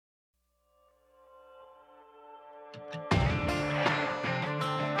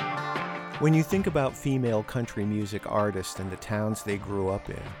When you think about female country music artists and the towns they grew up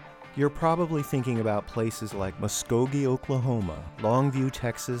in, you're probably thinking about places like Muskogee, Oklahoma, Longview,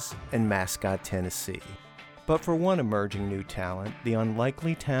 Texas, and Mascot, Tennessee. But for one emerging new talent, the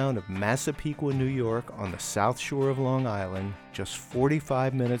unlikely town of Massapequa, New York, on the south shore of Long Island, just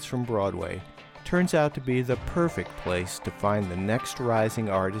 45 minutes from Broadway, turns out to be the perfect place to find the next rising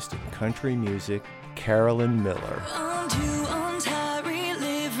artist in country music, Carolyn Miller.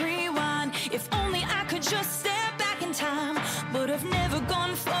 If only I could just step back in time, but I've never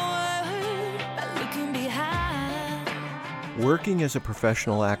gone forward by looking behind. Working as a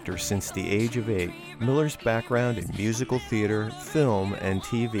professional actor since the age of 8, Miller's background in musical theater, film, and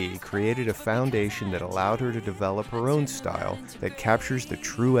TV created a foundation that allowed her to develop her own style that captures the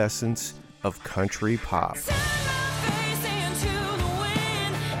true essence of country pop.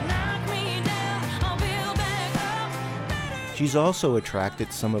 She's also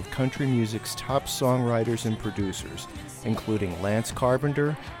attracted some of country music's top songwriters and producers, including Lance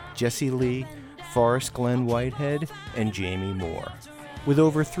Carpenter, Jesse Lee, Forrest Glenn Whitehead, and Jamie Moore. With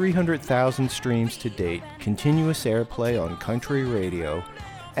over 300,000 streams to date, continuous airplay on country radio,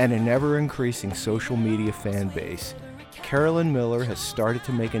 and an ever-increasing social media fan base, Carolyn Miller has started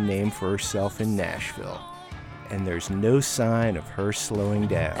to make a name for herself in Nashville. And there's no sign of her slowing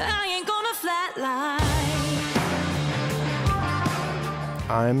down. I ain't gonna flatline.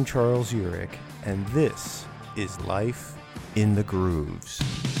 I'm Charles Urick, and this is Life in the Grooves.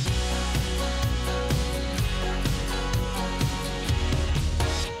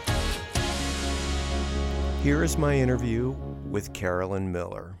 Here is my interview with Carolyn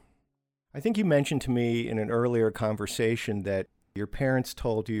Miller. I think you mentioned to me in an earlier conversation that your parents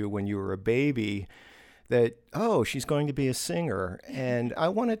told you when you were a baby that, oh, she's going to be a singer. And I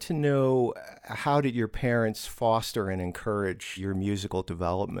wanted to know, how did your parents foster and encourage your musical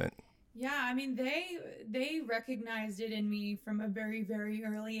development? Yeah, I mean, they recognized it in me from a very, very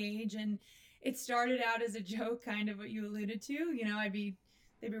early age. And it started out as a joke, kind of what you alluded to. You know, they'd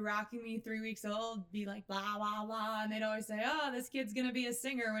be rocking me 3 weeks old, be like, blah, blah, blah. And they'd always say, oh, this kid's going to be a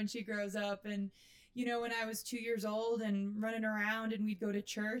singer when she grows up. And, you know, when I was 2 years old and running around and we'd go to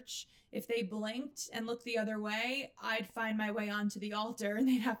church, if they blinked and looked the other way, I'd find my way onto the altar and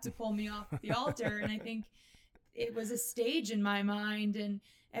they'd have to pull me off the altar. And I think it was a stage in my mind. And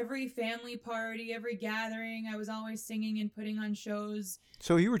every family party, every gathering, I was always singing and putting on shows.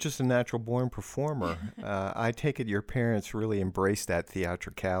 So you were just a natural born performer. I take it your parents really embraced that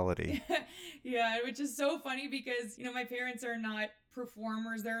theatricality. Yeah, which is so funny because, you know, my parents are not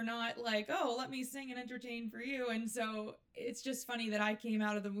performers. They're not like, oh, let me sing and entertain for you. And so it's just funny that I came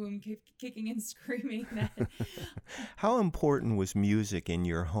out of the womb kicking and screaming that. How important was music in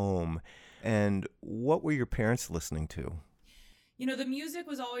your home, and what were your parents listening to? You know, the music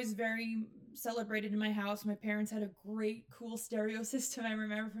was always very celebrated in my house. My parents had a great, cool stereo system, I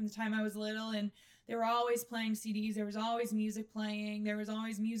remember, from the time I was little, and they were always playing CDs. There was always music playing. There was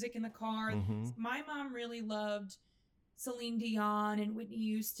always music in the car. Mm-hmm. My mom really loved Celine Dion and Whitney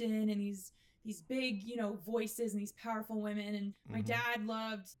Houston and these big, you know, voices and these powerful women. And my dad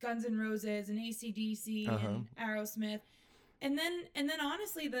loved Guns N' Roses and AC/DC and Aerosmith. And then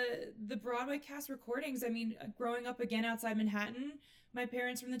honestly, the Broadway cast recordings, I mean, growing up again outside Manhattan, my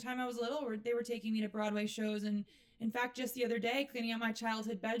parents from the time I was little, they were taking me to Broadway shows. And in fact, just the other day, cleaning out my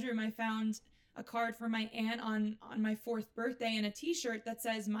childhood bedroom, I found a card from my aunt on my 4th birthday and a t-shirt that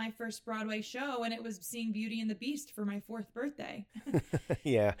says my first Broadway show, and it was seeing Beauty and the Beast for my 4th birthday.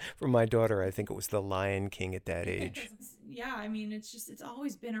 Yeah, for my daughter, I think it was The Lion King at that age. Yeah, I mean, it's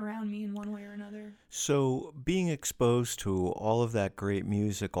always been around me in one way or another. So being exposed to all of that great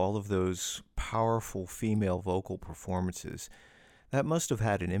music, all of those powerful female vocal performances, that must have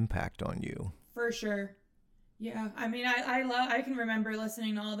had an impact on you. For sure. Yeah, I mean, I can remember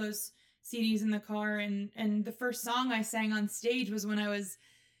listening to all those CDs in the car, and the first song I sang on stage was when I was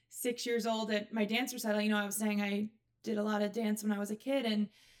 6 years old at my dance recital. You know, I was saying I did a lot of dance when I was a kid, and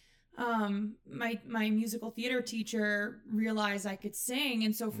my musical theater teacher realized I could sing,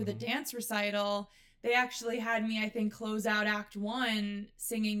 and so for the dance recital, they actually had me, I think, close out Act 1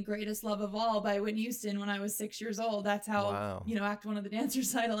 singing Greatest Love of All by Whitney Houston when I was 6 years old. That's how, you know, Act 1 of the dance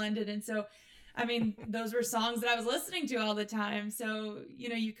recital ended. And so, I mean, those were songs that I was listening to all the time. So, you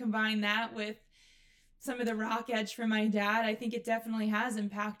know, you combine that with some of the rock edge from my dad, I think it definitely has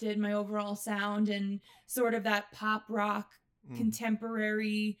impacted my overall sound and sort of that pop rock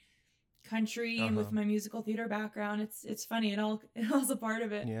contemporary country and with my musical theater background. It's funny. It all's a part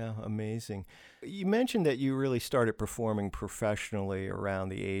of it. Yeah, amazing. You mentioned that you really started performing professionally around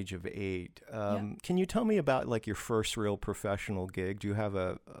the age of 8. Can you tell me about like your first real professional gig? Do you have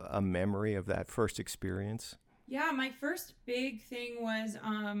a memory of that first experience? Yeah, my first big thing was,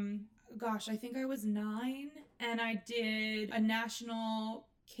 I think I was 9, and I did a national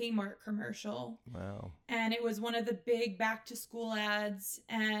Kmart commercial. Wow. And it was one of the big back to school ads,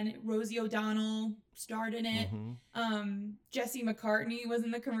 and Rosie O'Donnell starred in it. Jesse McCartney was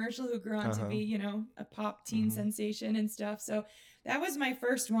in the commercial, who grew on to be, a pop teen sensation and stuff. So that was my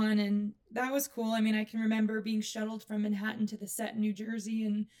first one, and that was cool. I mean, I can remember being shuttled from Manhattan to the set in New Jersey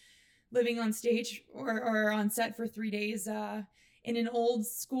and living on stage or on set for 3 days in an old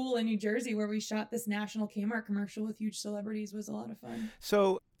school in New Jersey where we shot this national Kmart commercial with huge celebrities. Was a lot of fun.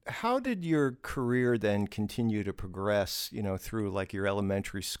 So how did your career then continue to progress, through like your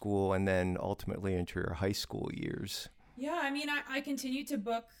elementary school and then ultimately into your high school years? Yeah, I mean, I continued to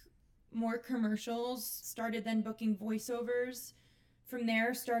book more commercials, started then booking voiceovers. From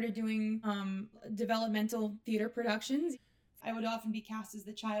there, started doing developmental theater productions. I would often be cast as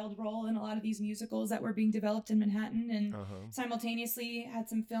the child role in a lot of these musicals that were being developed in Manhattan, and simultaneously had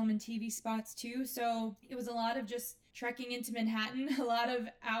some film and TV spots too. So it was a lot of just trekking into Manhattan, a lot of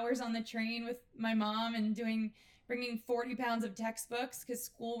hours on the train with my mom and bringing 40 pounds of textbooks, because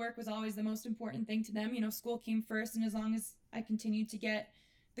schoolwork was always the most important thing to them. School came first, and as long as I continued to get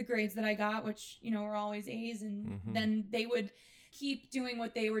the grades that I got, which, were always A's, and then they would keep doing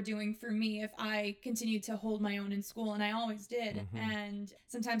what they were doing for me if I continued to hold my own in school, and I always did. And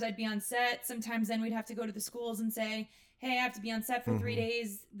sometimes I'd be on set, sometimes then we'd have to go to the schools and say, hey, I have to be on set for 3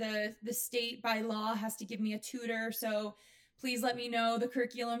 days. The state by law has to give me a tutor, so please let me know the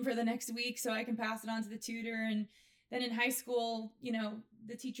curriculum for the next week so I can pass it on to the tutor. And then in high school,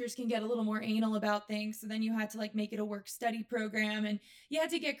 the teachers can get a little more anal about things, so then you had to like make it a work study program, and you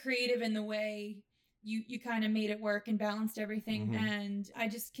had to get creative in the way you kind of made it work and balanced everything. And I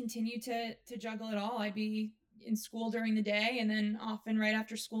just continued to juggle it all. I'd be in school during the day, and then often right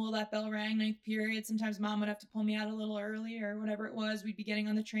after school, that bell rang, 9th period. Sometimes mom would have to pull me out a little early, or whatever it was. We'd be getting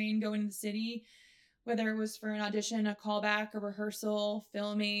on the train, going to the city, whether it was for an audition, a callback, a rehearsal,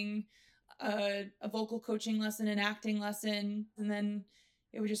 filming, a vocal coaching lesson, an acting lesson, and then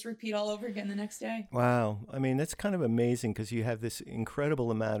it would just repeat all over again the next day. Wow. I mean, that's kind of amazing, because you have this incredible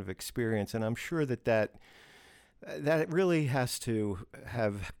amount of experience, and I'm sure that really has to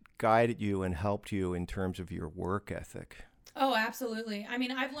have guided you and helped you in terms of your work ethic. Oh, absolutely. I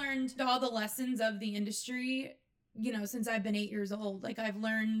mean, I've learned all the lessons of the industry, since I've been 8 years old. Like, I've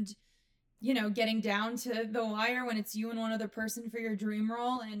learned, getting down to the wire when it's you and one other person for your dream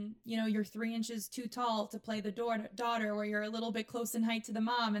role, and, you're 3 inches too tall to play the daughter, or you're a little bit close in height to the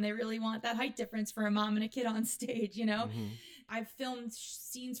mom, and they really want that height difference for a mom and a kid on stage, I've filmed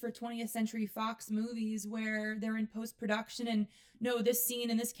scenes for 20th Century Fox movies where they're in post-production, and no, this scene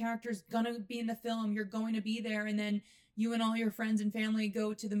and this character's gonna be in the film, you're going to be there, and then you and all your friends and family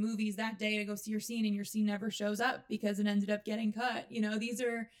go to the movies that day to go see your scene, and your scene never shows up because it ended up getting cut.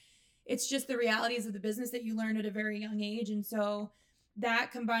 It's just the realities of the business that you learn at a very young age. And so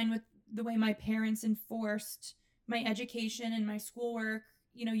that, combined with the way my parents enforced my education and my schoolwork,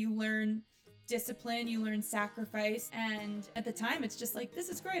 you learn discipline, you learn sacrifice. And at the time, it's just like, this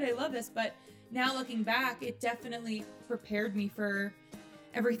is great, I love this. But now looking back, it definitely prepared me for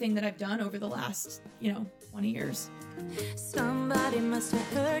everything that I've done over the last, 20 years. Somebody must have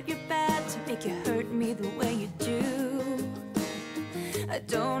hurt you bad to make you hurt me the way you do. I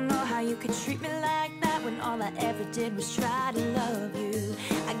don't know how you could treat me like that when all I ever did was try to love you.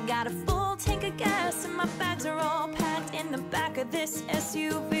 I got a full tank of gas and my bags are all packed in the back of this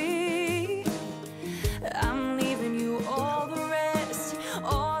SUV. I'm leaving you all the rest.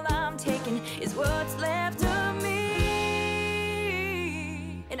 All I'm taking is what's left of me.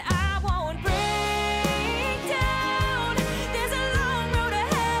 And I won't break down. There's a long road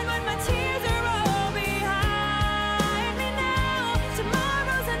ahead, but my tears are all behind me now.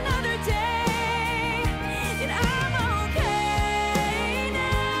 Tomorrow's another day, and I'm okay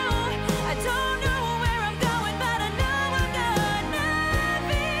now. I don't know where I'm going, but I know I'm gonna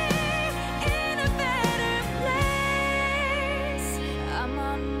be in a better place. I'm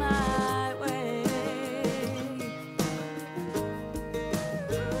on my way.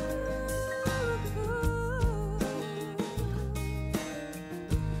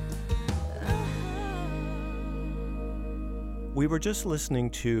 We were just listening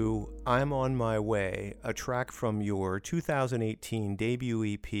to I'm on My Way, a track from your 2018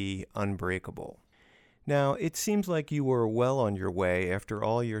 debut EP, Unbreakable. Now, it seems like you were well on your way after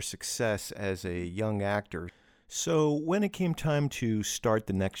all your success as a young actor. So, when it came time to start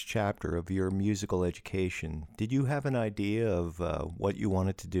the next chapter of your musical education, did you have an idea of what you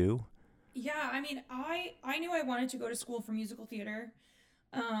wanted to do? Yeah, I mean, I knew I wanted to go to school for musical theater.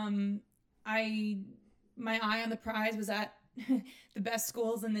 Um, I my eye on the prize was at the best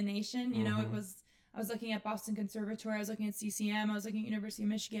schools in the nation. You know, it was I was looking at Boston Conservatory, I was looking at CCM, I was looking at University of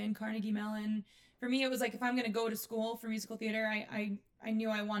Michigan, Carnegie Mellon. For me, it was like if I'm going to go to school for musical theater, I knew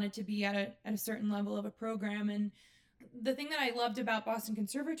I wanted to be at a certain level of a program. And the thing that I loved about Boston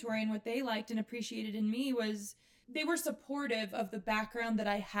Conservatory and what they liked and appreciated in me was they were supportive of the background that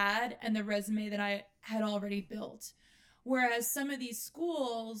I had and the resume that I had already built. Whereas some of these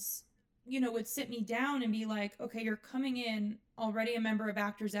schools, you know, would sit me down and be like, okay, you're coming in already a member of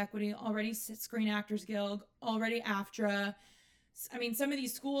Actors Equity, already Screen Actors Guild, already AFTRA. I mean, some of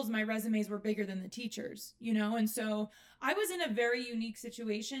these schools, my resumes were bigger than the teachers, you know? And so I was in a very unique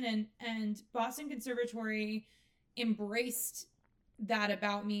situation, and Boston Conservatory embraced that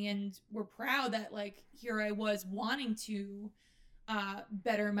about me and were proud that, like, here I was wanting to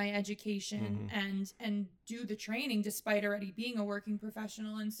better my education and do the training despite already being a working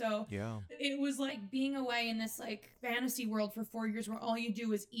professional. And so it was like being away in this like fantasy world for 4 years where all you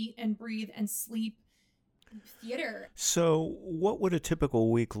do is eat and breathe and sleep theater. So what would a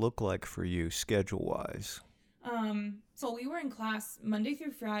typical week look like for you schedule-wise? So we were in class Monday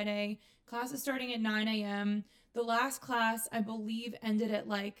through Friday. Class is starting at 9 a.m. The last class, I believe, ended at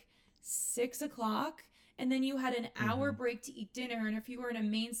like 6 o'clock. And then you had an hour break to eat dinner. And if you were in a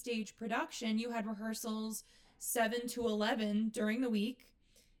main stage production, you had rehearsals 7 to 11 during the week.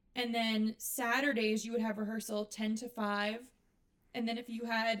 And then Saturdays, you would have rehearsal 10 to 5. And then if you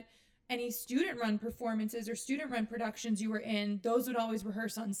had any student-run performances or student-run productions you were in, those would always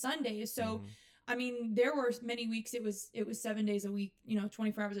rehearse on Sundays. So, I mean, there were many weeks it was 7 days a week, you know,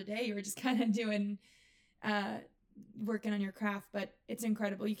 24 hours a day. You were just kind of doing, working on your craft, but it's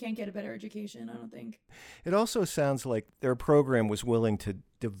incredible. You can't get a better education, I don't think. It also sounds like their program was willing to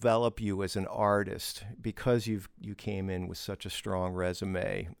develop you as an artist because you came in with such a strong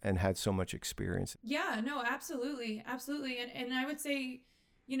resume and had so much experience. Yeah, no, absolutely. Absolutely. And I would say,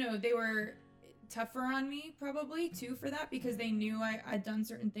 you know, they were tougher on me probably too for that because they knew I'd done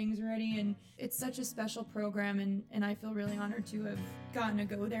certain things already, and it's such a special program, and I feel really honored to have gotten to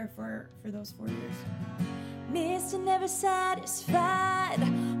go there for those 4 years. Mr. Never Satisfied,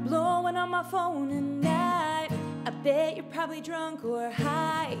 blowing on my phone at night. I bet you're probably drunk or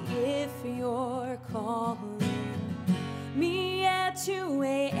high if you're calling me at 2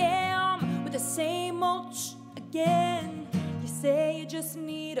 a.m. with the same old again. You say you just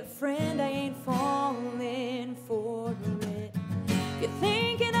need a friend, I ain't falling for it. You're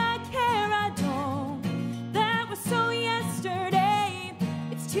thinking I care, I don't. That was so yesterday.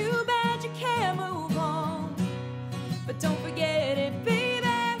 It's too bad you can't move on. But don't forget it, baby.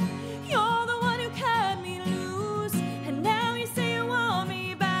 You're the one who cut me loose, and now you say you want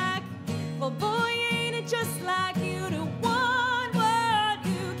me back. Well, boy, ain't it just like you to want what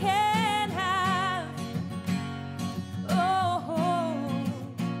you can't have.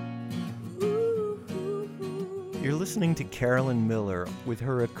 You're listening to Carolyn Miller with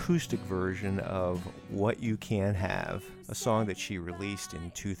her acoustic version of What You Can't Have, a song that she released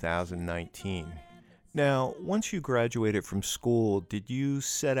in 2019. Now, once you graduated from school, did you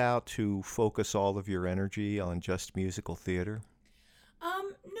set out to focus all of your energy on just musical theater?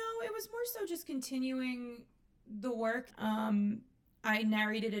 No, it was more so just continuing the work. I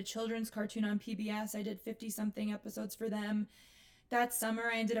narrated a children's cartoon on PBS. I did 50-something episodes for them. That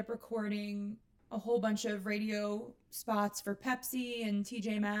summer, I ended up recording a whole bunch of radio spots for Pepsi and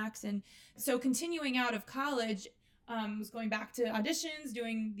TJ Maxx. And so continuing out of college, was going back to auditions,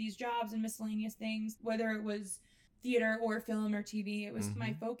 doing these jobs and miscellaneous things, whether it was theater or film or TV. It was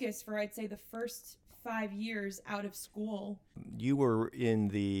my focus for, I'd say, the first 5 years out of school. You were in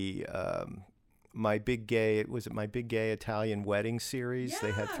the My Big Gay Italian Wedding series.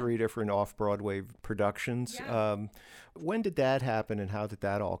 They had 3 different off-Broadway productions. When did that happen, and how did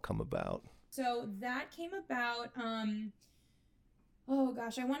that all come about? So that came about, I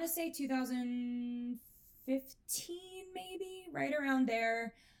want to say 2015, maybe, right around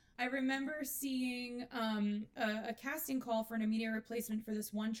there. I remember seeing a casting call for an immediate replacement for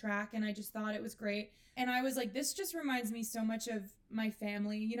this one track, and I just thought it was great. And I was like, this just reminds me so much of my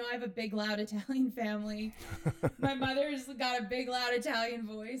family. You know, I have a big, loud Italian family. My mother's got a big, loud Italian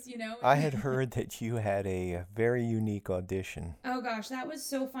voice, you know. I had heard that you had a very unique audition. Oh, gosh, that was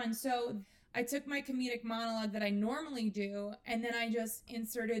so fun. So I took my comedic monologue that I normally do, and then I just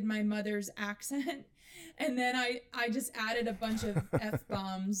inserted my mother's accent. And then I just added a bunch of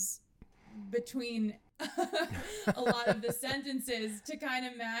F-bombs between a lot of the sentences to kind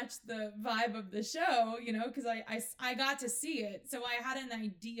of match the vibe of the show, you know, because I got to see it. So I had an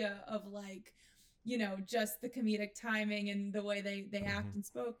idea of like, you know, just the comedic timing and the way they act and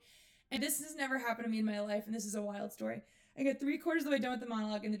spoke. And this has never happened to me in my life, and this is a wild story. I get 3/4 of the way done with the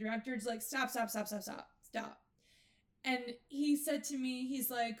monologue, and the director's like, stop. And he said to me,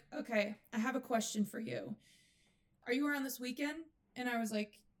 he's like, okay, I have a question for you. Are you around this weekend? And I was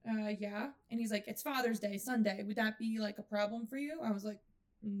like, yeah. And he's like, it's Father's Day, Sunday. Would that be like a problem for you? I was like,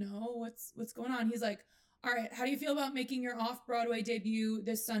 no, what's going on? He's like, all right, how do you feel about making your off-Broadway debut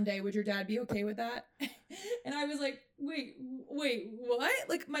this Sunday? Would your dad be okay with that? And I was like, wait, what?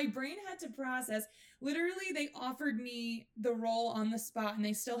 Like, my brain had to process. Literally, they offered me the role on the spot, and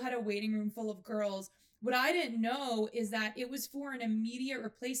they still had a waiting room full of girls. What I didn't know is that it was for an immediate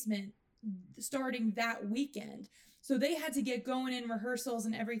replacement starting that weekend. So they had to get going in rehearsals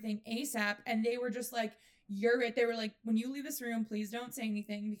and everything ASAP, and they were just like, you're it. They were like, when you leave this room, please don't say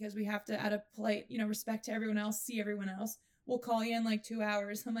anything, because we have to, out of polite, you know, respect to everyone else, see everyone else. We'll call you in like 2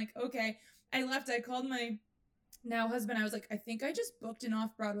 hours. I'm like, okay. I left. I called my now husband. I was like, I think I just booked an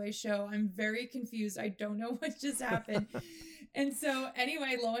off-Broadway show. I'm very confused. I don't know what just happened. And so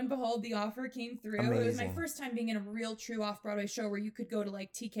anyway, lo and behold, the offer came through. Amazing. It was my first time being in a real true off-Broadway show where you could go to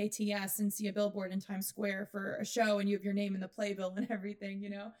like TKTS and see a billboard in Times Square for a show, and you have your name in the playbill and everything, you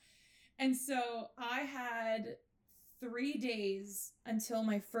know? And so I had 3 days until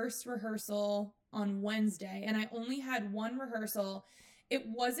my first rehearsal on Wednesday, and I only had one rehearsal. It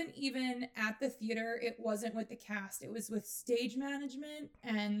wasn't even at the theater. It wasn't with the cast. It was with stage management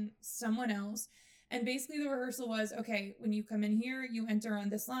and someone else. And basically the rehearsal was, okay, when you come in here, you enter on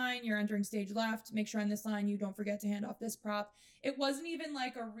this line, you're entering stage left, make sure on this line you don't forget to hand off this prop. It wasn't even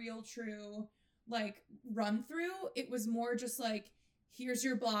like a real true like run through. It was more just like, here's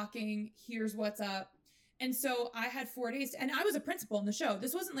your blocking, here's what's up. And so I had 4 days, and I was a principal in the show.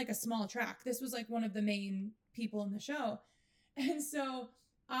 This wasn't like a small track. This was like one of the main people in the show. And so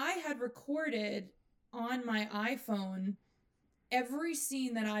I had recorded on my iPhone every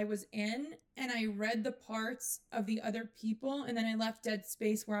scene that I was in, and I read the parts of the other people, and then I left dead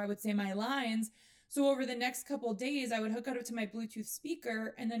space where I would say my lines. So over the next couple of days, I would hook up to my Bluetooth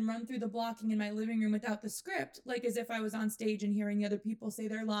speaker and then run through the blocking in my living room without the script, like as if I was on stage and hearing the other people say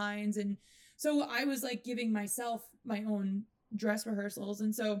their lines. And so I was like giving myself my own dress rehearsals.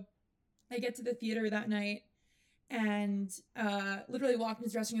 And so I get to the theater that night and literally walked in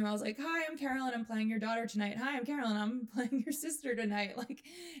his dressing room. I was like, hi, I'm Carolyn. I'm playing your daughter tonight. Hi, I'm Carolyn. I'm playing your sister tonight. Like,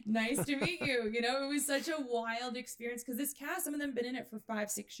 nice to meet you. You know, it was such a wild experience because this cast, some of them been in it for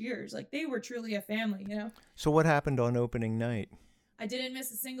 5-6 years. Like, they were truly a family, you know? So what happened on opening night? I didn't miss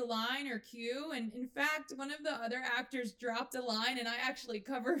a single line or cue. And in fact, one of the other actors dropped a line and I actually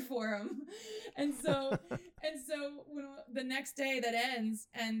covered for him. And so when the next day that ends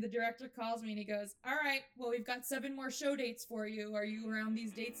and the director calls me and he goes, all right, well, we've got 7 more show dates for you. Are you around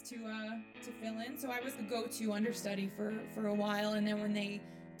these dates to fill in? So I was the go-to understudy for a while. And then when they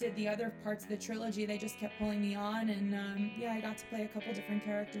did the other parts of the trilogy, they just kept pulling me on, and I got to play a couple different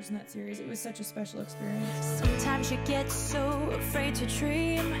characters in that series. It was such a special experience. Sometimes you get so afraid to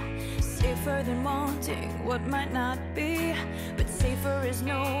dream, safer than wanting what might not be, but safer is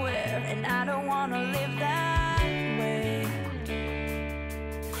nowhere, and I don't want to live that way.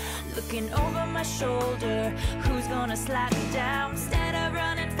 Looking over my shoulder, who's gonna slap me down? Instead of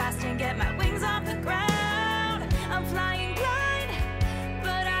running fast and get my wings off the ground, I'm flying blind.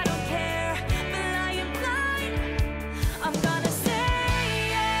 I'm gonna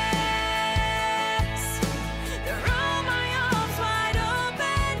say yes, throw my arms wide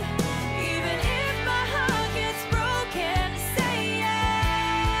open, even if my heart gets broken. Say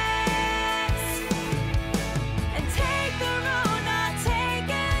yes, and take the road not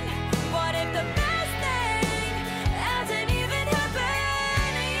taken. What if the best thing hasn't even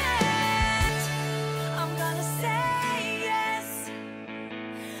happened yet? I'm gonna say yes,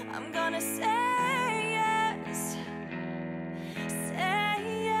 I'm gonna say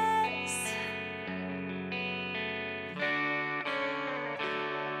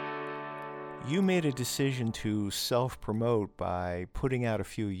You made a decision to self-promote by putting out a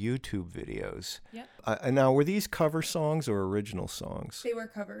few YouTube videos. Yep. Now, were these cover songs or original songs? They were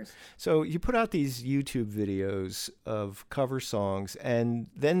covers. So you put out these YouTube videos of cover songs, and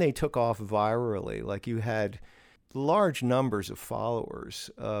then they took off virally. Like, you had large numbers of followers.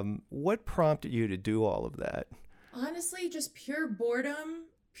 What prompted you to do all of that? Honestly, just pure boredom.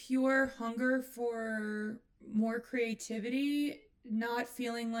 pure hunger for more creativity, not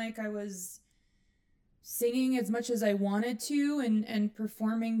feeling like I was singing as much as I wanted to and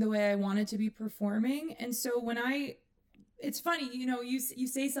performing the way I wanted to be performing. And so when it's funny, you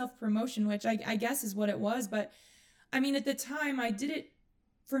say self-promotion, which I guess is what it was, but I mean, at the time I did it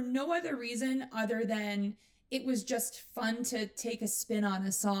for no other reason other than it was just fun to take a spin on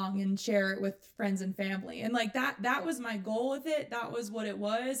a song and share it with friends and family. And like that was my goal with it. That was what it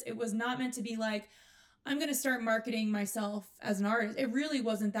was. It was not meant to be like, I'm going to start marketing myself as an artist. It really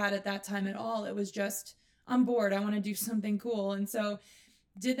wasn't that at that time at all. It was just, I'm bored. I want to do something cool. And so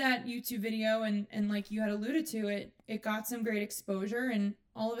did that YouTube video, and like you had alluded to, it got some great exposure. And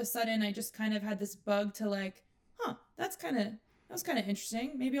all of a sudden I just kind of had this bug to like, that was kind of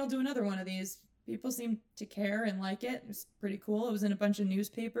interesting. Maybe I'll do another one of these. People seem to care and like it. It was pretty cool. It was in a bunch of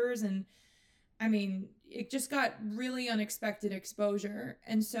newspapers, and I mean, it just got really unexpected exposure.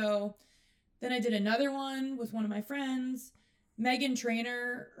 And so then I did another one with one of my friends. Meghan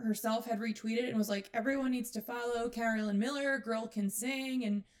Trainor herself had retweeted it and was like, everyone needs to follow Carolyn Miller, girl can sing.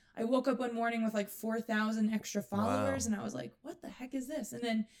 And I woke up one morning with like 4,000 extra followers. Wow. And I was like, what the heck is this? And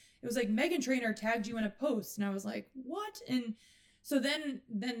then it was like, Meghan Trainor tagged you in a post. And I was like, what? And so then,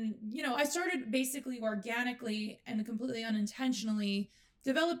 I started basically organically and completely unintentionally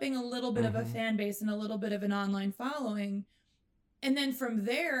developing a little bit of a fan base and a little bit of an online following. And then from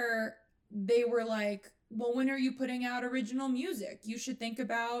there, they were like, well, when are you putting out original music? You should think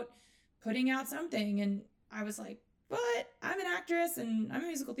about putting out something. And I was like, but I'm an actress and I'm a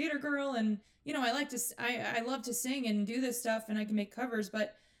musical theater girl. And, I love to sing and do this stuff, and I can make covers,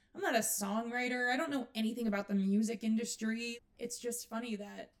 but I'm not a songwriter. I don't know anything about the music industry. It's just funny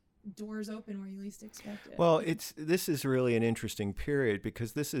that doors open where you least expect it. Well, this is really an interesting period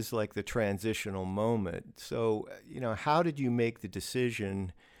because this is like the transitional moment. So, how did you make the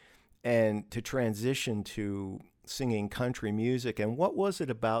decision and to transition to singing country music, and what was it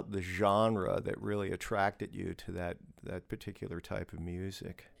about the genre that really attracted you to that particular type of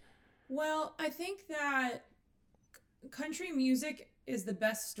music? Well, I think that country music is the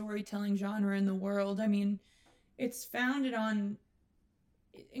best storytelling genre in the world. I mean, it's founded on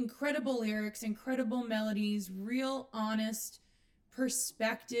incredible lyrics, incredible melodies, real honest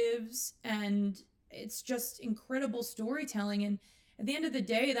perspectives, and it's just incredible storytelling. And at the end of the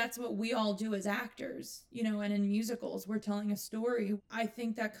day, that's what we all do as actors, and in musicals, we're telling a story. I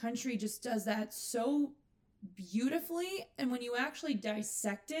think that country just does that so beautifully. And when you actually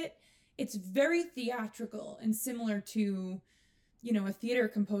dissect it, it's very theatrical and similar to, a theater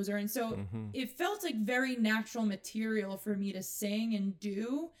composer. And so it felt like very natural material for me to sing and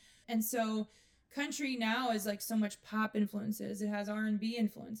do. And so country now is like so much pop influences. It has R&B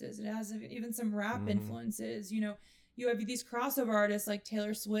influences. It has even some rap influences. You have these crossover artists like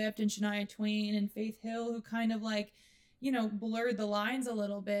Taylor Swift and Shania Twain and Faith Hill who kind of like, blurred the lines a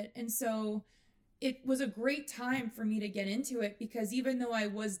little bit. And so it was a great time for me to get into it, because even though I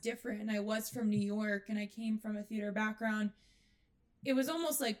was different and I was from New York and I came from a theater background, it was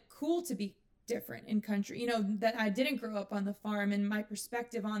almost like cool to be different in country, that I didn't grow up on the farm, and my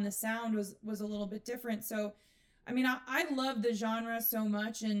perspective on the sound was a little bit different. So, I mean, I love the genre so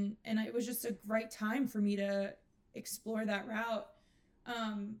much, and it was just a great time for me to explore that route.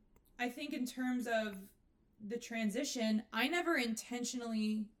 I think in terms of the transition, I never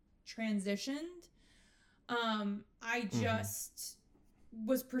intentionally transitioned. I just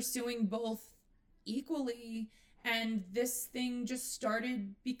was pursuing both equally, and this thing just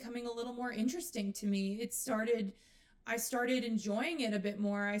started becoming a little more interesting to me. I started enjoying it a bit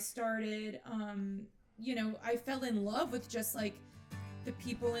more. I started, I fell in love with just like the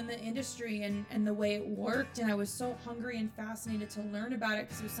people in the industry and the way it worked. And I was so hungry and fascinated to learn about it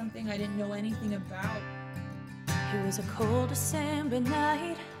because it was something I didn't know anything about. It was a cold December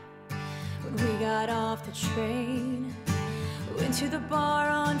night when we got off the train. Went to the bar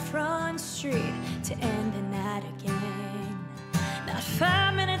on Front Street to end the night again. Not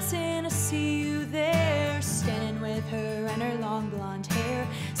 5 minutes in, I see you there, standing with her and her long blonde hair.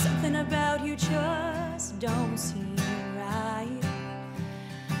 Something about you just don't seem right,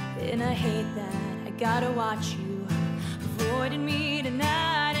 and I hate that I gotta watch you avoiding me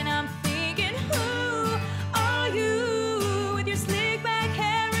tonight. And I'm thinking, who are you with your slick back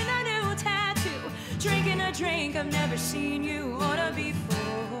hair and that new tattoo, drinking a drink I've never seen you order before?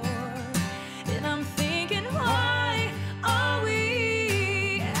 And I'm thinking, why are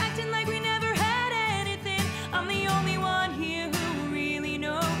we acting like we never had anything? I'm the only one here who really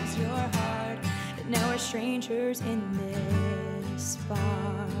knows your heart, and now we're strangers in this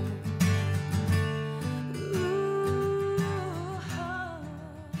bar. Ooh, oh.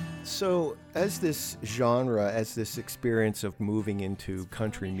 So, as this genre, as this experience of moving into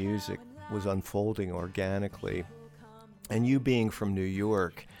country music was unfolding organically, and you being from New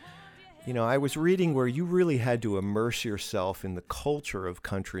York, you know, I was reading where you really had to immerse yourself in the culture of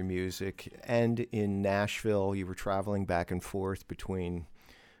country music. And in Nashville, you were traveling back and forth between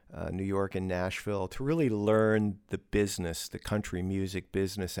New York and Nashville to really learn the business, the country music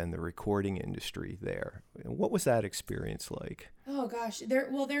business and the recording industry there. What was that experience like? Oh gosh,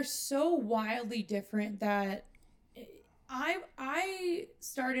 they're so wildly different that I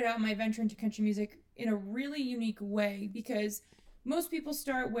started out my venture into country music in a really unique way, because most people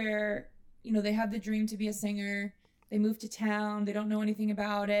start where, you know, they have the dream to be a singer, they move to town, they don't know anything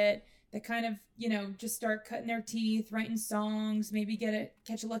about it, they kind of, you know, just start cutting their teeth, writing songs, maybe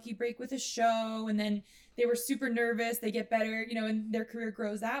catch a lucky break with a show, and then they were super nervous, they get better, you know, and their career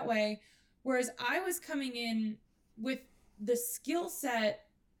grows that way. Whereas I was coming in with the skill set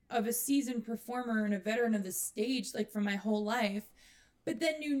of a seasoned performer and a veteran of the stage, like, for my whole life, but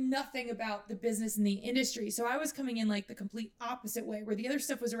then knew nothing about the business and the industry. So I was coming in like the complete opposite way, where the other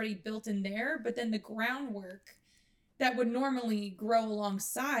stuff was already built in there, but then the groundwork that would normally grow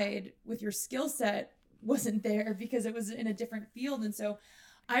alongside with your skill set wasn't there because it was in a different field. And so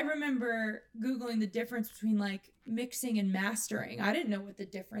I remember Googling the difference between like mixing and mastering. I didn't know what the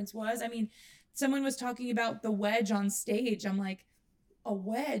difference was. I mean, someone was talking about the wedge on stage. I'm like, a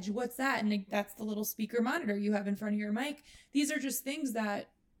wedge, what's that? And that's the little speaker monitor you have in front of your mic. These are just things that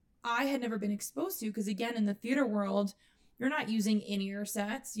I had never been exposed to, because again, in the theater world, you're not using in-ear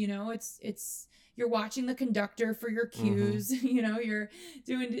sets, you know, it's you're watching the conductor for your cues. Mm-hmm. You know, you're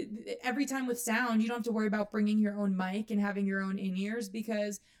doing every time with sound, you don't have to worry about bringing your own mic and having your own in-ears,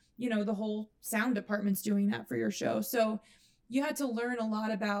 because, you know, the whole sound department's doing that for your show. So you had to learn a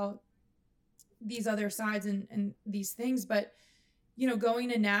lot about these other sides and these things. But you know, going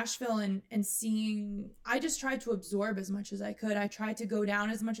to Nashville and seeing, I just tried to absorb as much as I could. I tried to go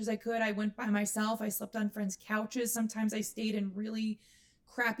down as much as I could. I went by myself. I slept on friends' couches. Sometimes I stayed in really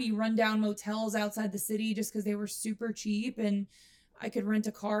crappy rundown motels outside the city just because they were super cheap, and I could rent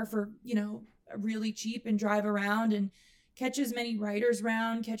a car for, you know, really cheap and drive around and catch as many writers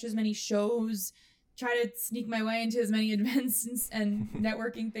around, catch as many shows, try to sneak my way into as many events and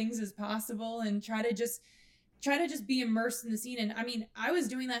networking things as possible, and try to just be immersed in the scene. And I mean, I was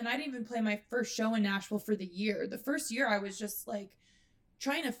doing that, and I didn't even play my first show in Nashville for the year. The first year I was just like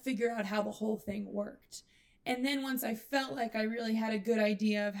trying to figure out how the whole thing worked. And then once I felt like I really had a good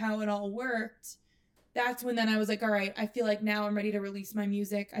idea of how it all worked, that's when then I was like, all right, I feel like now I'm ready to release my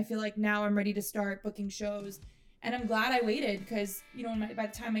music. I feel like now I'm ready to start booking shows. And I'm glad I waited, because, you know, by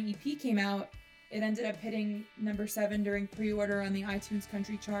the time my EP came out, it ended up hitting number 7 during pre-order on the iTunes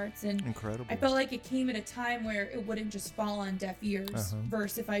country charts. And incredible. I felt like it came at a time where it wouldn't just fall on deaf ears,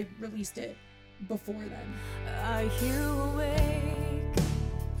 versus if I released it before then. Are you awake?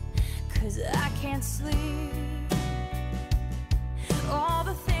 'Cause I can't sleep. All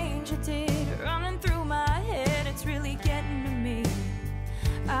the things you did running through my head, it's really getting to me.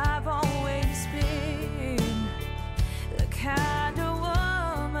 I've always been the kind of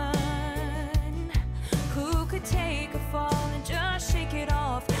woman who could take a fall and just shake it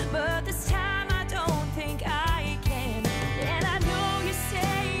off, but this time I don't think I can. And I know you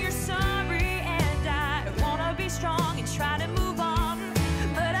say you're sorry, and I wanna be strong and try to move on,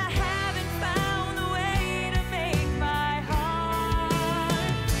 but I haven't found a way to make my heart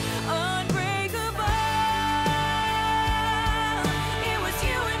unbreakable. It was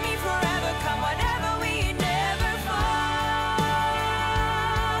you and me forever, come whatever, we never fall.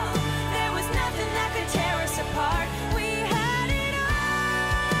 There was nothing that could tear us apart. We had it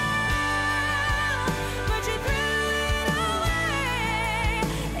all, but you threw it away,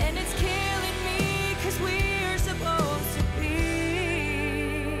 and it's killing me, 'cause we're supposed to be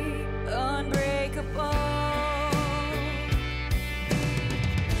unbreakable.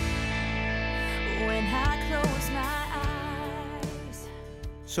 When I close my eyes.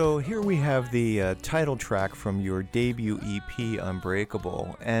 So here we have the title track from your debut EP,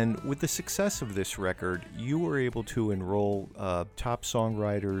 Unbreakable. And with the success of this record, you were able to enroll top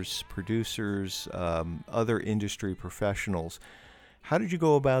songwriters, producers, other industry professionals. How did you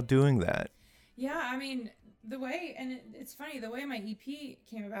go about doing that? Yeah, I mean, the way, and it's funny, the way my EP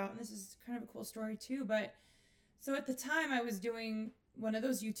came about, and this is kind of a cool story too, but so at the time I was doing one of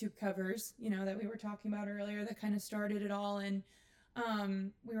those YouTube covers, you know, that we were talking about earlier that kind of started it all, and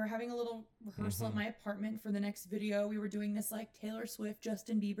we were having a little rehearsal at my apartment for the next video. We were doing this like Taylor Swift,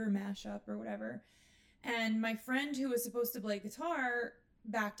 Justin Bieber mashup or whatever, and my friend who was supposed to play guitar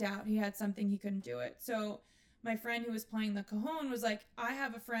backed out. He had something, he couldn't do it. So my friend who was playing the cajon was like, I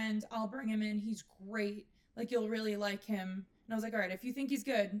have a friend, I'll bring him in, he's great, like you'll really like him. And I was like, all right, if you think he's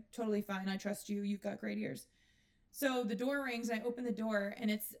good, totally fine, I trust you, you've got great ears. So the door rings and I open the door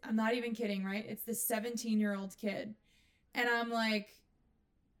and I'm not even kidding, right? It's this 17-year-old kid. And I'm like,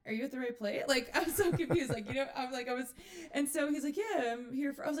 are you at the right place? Like, I was so confused. Like, and so he's like, yeah, I'm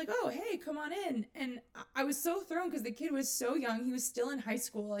here I was like, oh, hey, come on in. And I was so thrown because the kid was so young. He was still in high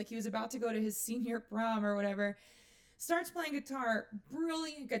school. Like, he was about to go to his senior prom or whatever. Starts playing guitar,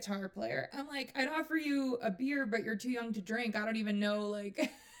 brilliant guitar player. I'm like, I'd offer you a beer, but you're too young to drink. I don't even know,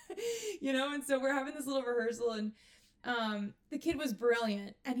 like, and so we're having this little rehearsal and the kid was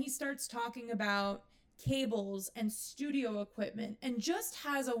brilliant. And he starts talking about cables and studio equipment and just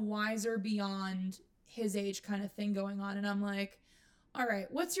has a wiser beyond his age kind of thing going on. And I'm like, all right,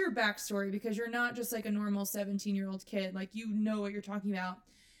 what's your backstory? Because you're not just like a normal 17-year-old kid. Like, you know what you're talking about.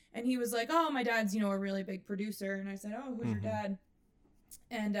 And he was like, oh, my dad's, a really big producer. And I said, oh, who's your dad?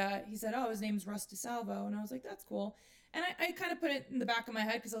 And he said, oh, his name's Russ DeSalvo. And I was like, that's cool. And I kind of put it in the back of my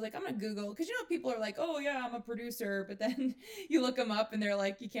head because I was like, I'm going to Google. Because, people are like, oh, yeah, I'm a producer. But then you look them up and they're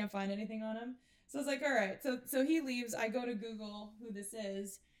like, you can't find anything on him. So I was like, all right. So he leaves. I go to Google who this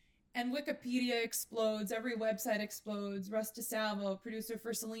is. And Wikipedia explodes. Every website explodes. Russ DeSalvo, producer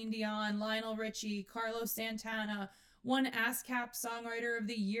for Celine Dion, Lionel Richie, Carlos Santana, won ASCAP Songwriter of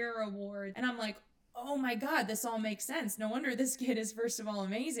the Year award. And I'm like, oh my God, this all makes sense. No wonder this kid is, first of all,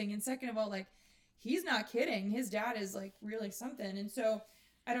 amazing. And second of all, like, he's not kidding. His dad is like really something. And so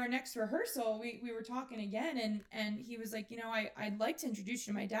at our next rehearsal, we were talking again and he was like, I'd like to introduce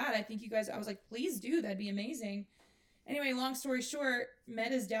you to my dad. I think you guys, I was like, please do. That'd be amazing. Anyway, long story short,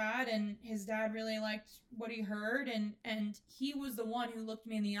 met his dad and his dad really liked what he heard. And he was the one who looked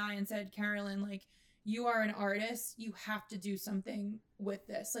me in the eye and said, Carolyn, like, you are an artist. You have to do something with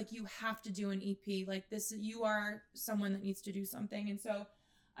this. Like, you have to do an EP like this. You are someone that needs to do something. And so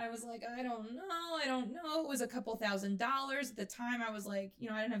I was like, I don't know. It was a couple $1,000 at the time. I was like,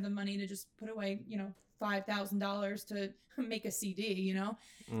 I didn't have the money to just put away, $5,000 to make a CD,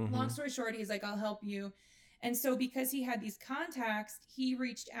 Long story short, he's like, I'll help you. And so because he had these contacts, he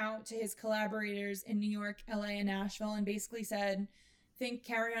reached out to his collaborators in New York, LA, and Nashville and basically said, think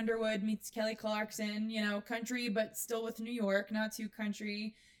Carrie Underwood meets Kelly Clarkson, country, but still with New York, not too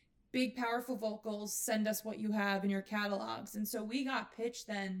country. Big, powerful vocals, send us what you have in your catalogs. And so we got pitched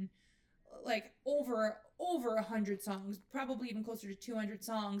then like over 100 songs, probably even closer to 200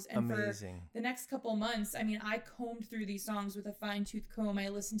 songs. And amazing. For the next couple months, I mean, I combed through these songs with a fine-tooth comb. I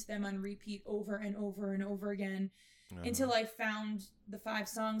listened to them on repeat over and over and over again until I found the 5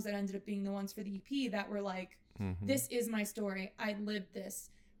 songs that ended up being the ones for the EP that were like, this is my story. I lived this.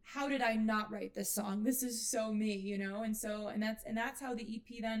 How did I not write this song? This is so me, And that's how the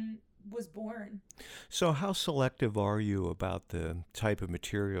EP then was born. So how selective are you about the type of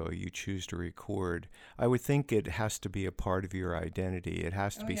material you choose to record? I would think it has to be a part of your identity. It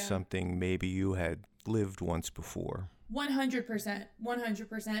has to be something maybe you had lived once before. 100%.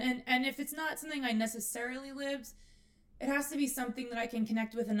 And if it's not something I necessarily lived, it has to be something that I can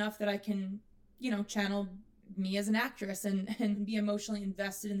connect with enough that I can, channel me as an actress and be emotionally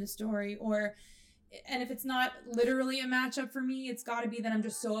invested in the story. And if it's not literally a matchup for me, it's got to be that I'm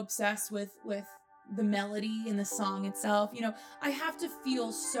just so obsessed with the melody in the song itself. I have to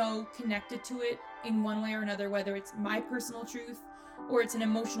feel so connected to it in one way or another, whether it's my personal truth or it's an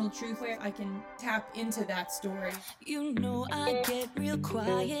emotional truth where I can tap into that story. I get real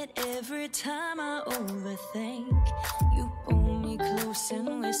quiet every time I overthink. You pull me close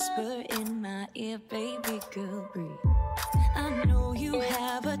and whisper in my ear, baby girl, breathe. I know you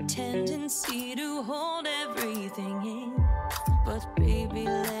have a tendency to hold everything in, but baby,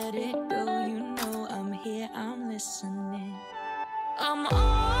 let it go. I'm here, I'm listening. I'm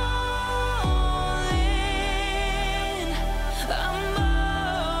all in. I'm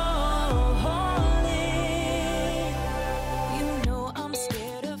all in. I'm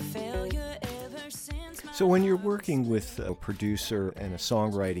scared of failure ever since. So when you're working with a producer and a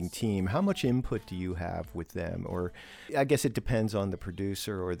songwriting team, how much input do you have with them? Or I guess it depends on the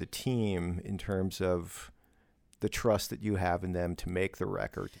producer or the team in terms of the trust that you have in them to make the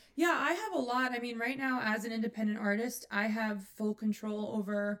record. Yeah, I have a lot. I mean, right now as an independent artist, I have full control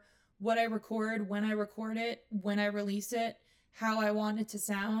over what I record, when I record it, when I release it, how I want it to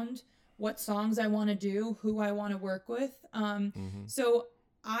sound, what songs I want to do, who I want to work with. So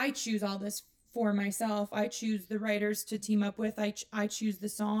I choose all this for myself. I choose the writers to team up with. I choose the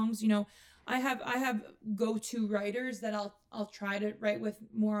songs. I have go-to writers that I'll try to write with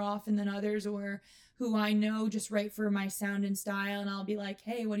more often than others, or who I know just write for my sound and style. And I'll be like,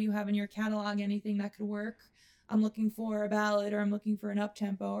 hey, what do you have in your catalog? Anything that could work? I'm looking for a ballad or I'm looking for an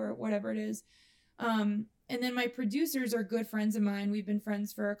up-tempo or whatever it is. And then my producers are good friends of mine. We've been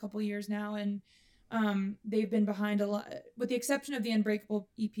friends for a couple years now, and they've been behind a lot, with the exception of the Unbreakable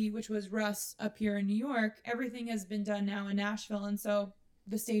EP, which was Russ up here in New York. Everything has been done now in Nashville. And so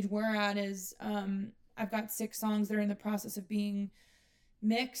the stage we're at is I've got 6 songs that are in the process of being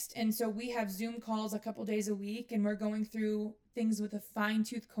mixed. And so we have Zoom calls a couple days a week, and we're going through things with a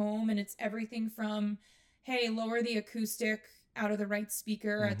fine-tooth comb. And it's everything from, hey, lower the acoustic out of the right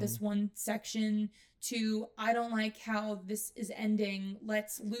speaker at this one section, to I don't like how this is ending.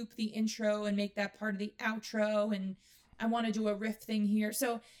 Let's loop the intro and make that part of the outro. And I want to do a riff thing here.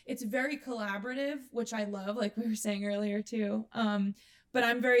 So it's very collaborative, which I love, like we were saying earlier too. But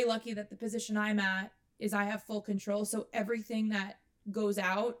I'm very lucky that the position I'm at is I have full control. So everything that goes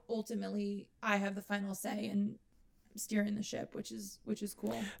out, ultimately I have the final say and steering the ship, which is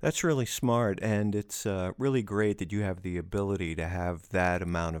cool. That's really smart, and it's really great that you have the ability to have that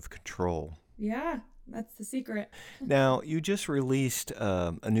amount of control. Yeah, that's the secret. Now, you just released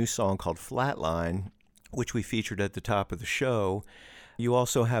a new song called Flatline, which we featured at the top of the show. You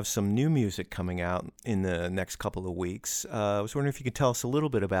also have some new music coming out in the next couple of weeks. I was wondering if you could tell us a little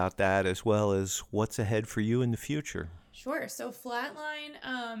bit about that, as well as what's ahead for you in the future. Sure. So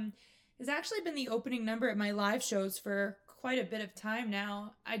Flatline has actually been the opening number at my live shows for quite a bit of time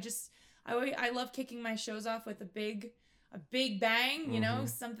now. I love kicking my shows off with a big bang, you know,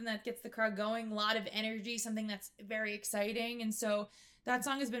 something that gets the crowd going, a lot of energy, something that's very exciting. And so that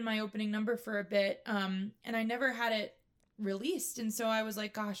song has been my opening number for a bit. And I never had it released. And so I was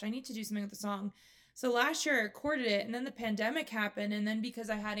like, gosh, I need to do something with the song. So last year I recorded it, and then the pandemic happened. And then because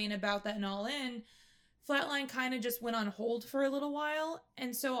I had Ain't About That and All In, Flatline kind of just went on hold for a little while.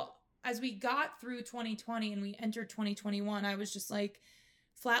 And so as we got through 2020 and we entered 2021, I was just like,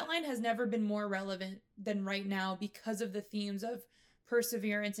 Flatline has never been more relevant than right now because of the themes of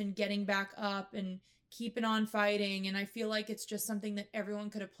perseverance and getting back up and keeping on fighting. And I feel like it's just something that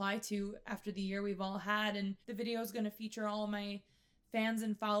everyone could apply to after the year we've all had. And the video is going to feature all my fans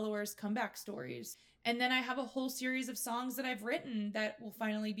and followers' comeback stories. And then I have a whole series of songs that I've written that will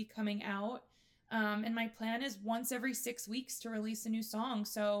finally be coming out. And my plan is once every 6 weeks to release a new song.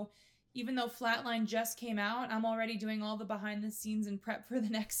 So even though Flatline just came out, I'm already doing all the behind the scenes and prep for the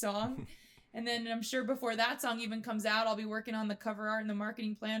next song. And then I'm sure before that song even comes out, I'll be working on the cover art and the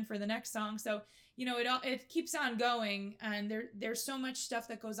marketing plan for the next song. So, you know, it keeps on going, and there's so much stuff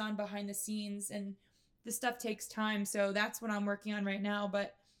that goes on behind the scenes, and the stuff takes time. So that's what I'm working on right now.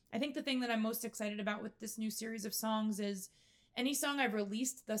 But I think the thing that I'm most excited about with this new series of songs is any song I've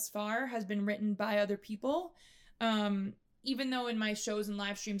released thus far has been written by other people. Even though in my shows and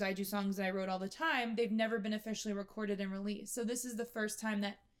live streams I do songs that I wrote all the time, they've never been officially recorded and released. So this is the first time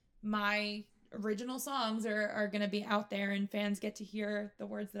that my original songs are going to be out there and fans get to hear the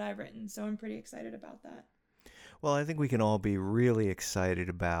words that I've written. So I'm pretty excited about that. Well, I think we can all be really excited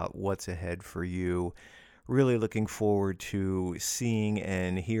about what's ahead for you. Really looking forward to seeing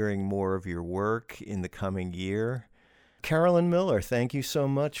and hearing more of your work in the coming year. Carolyn Miller, thank you so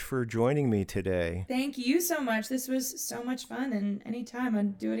much for joining me today. Thank you so much. This was so much fun, and anytime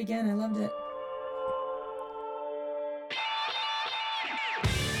I'd do it again. I loved it.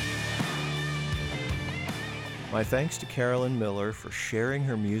 My thanks to Carolyn Miller for sharing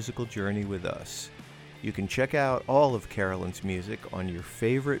her musical journey with us. You can check out all of Carolyn's music on your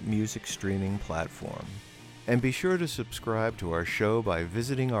favorite music streaming platform. And be sure to subscribe to our show by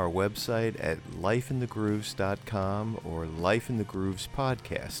visiting our website at lifeinthegrooves.com or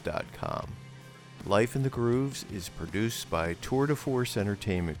lifeinthegroovespodcast.com. Life in the Grooves is produced by Tour de Force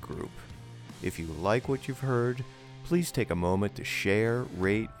Entertainment Group. If you like what you've heard, please take a moment to share,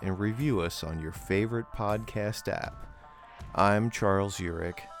 rate, and review us on your favorite podcast app. I'm Charles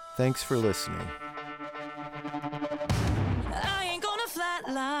Urich. Thanks for listening. I ain't gonna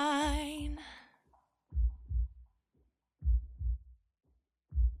flatline.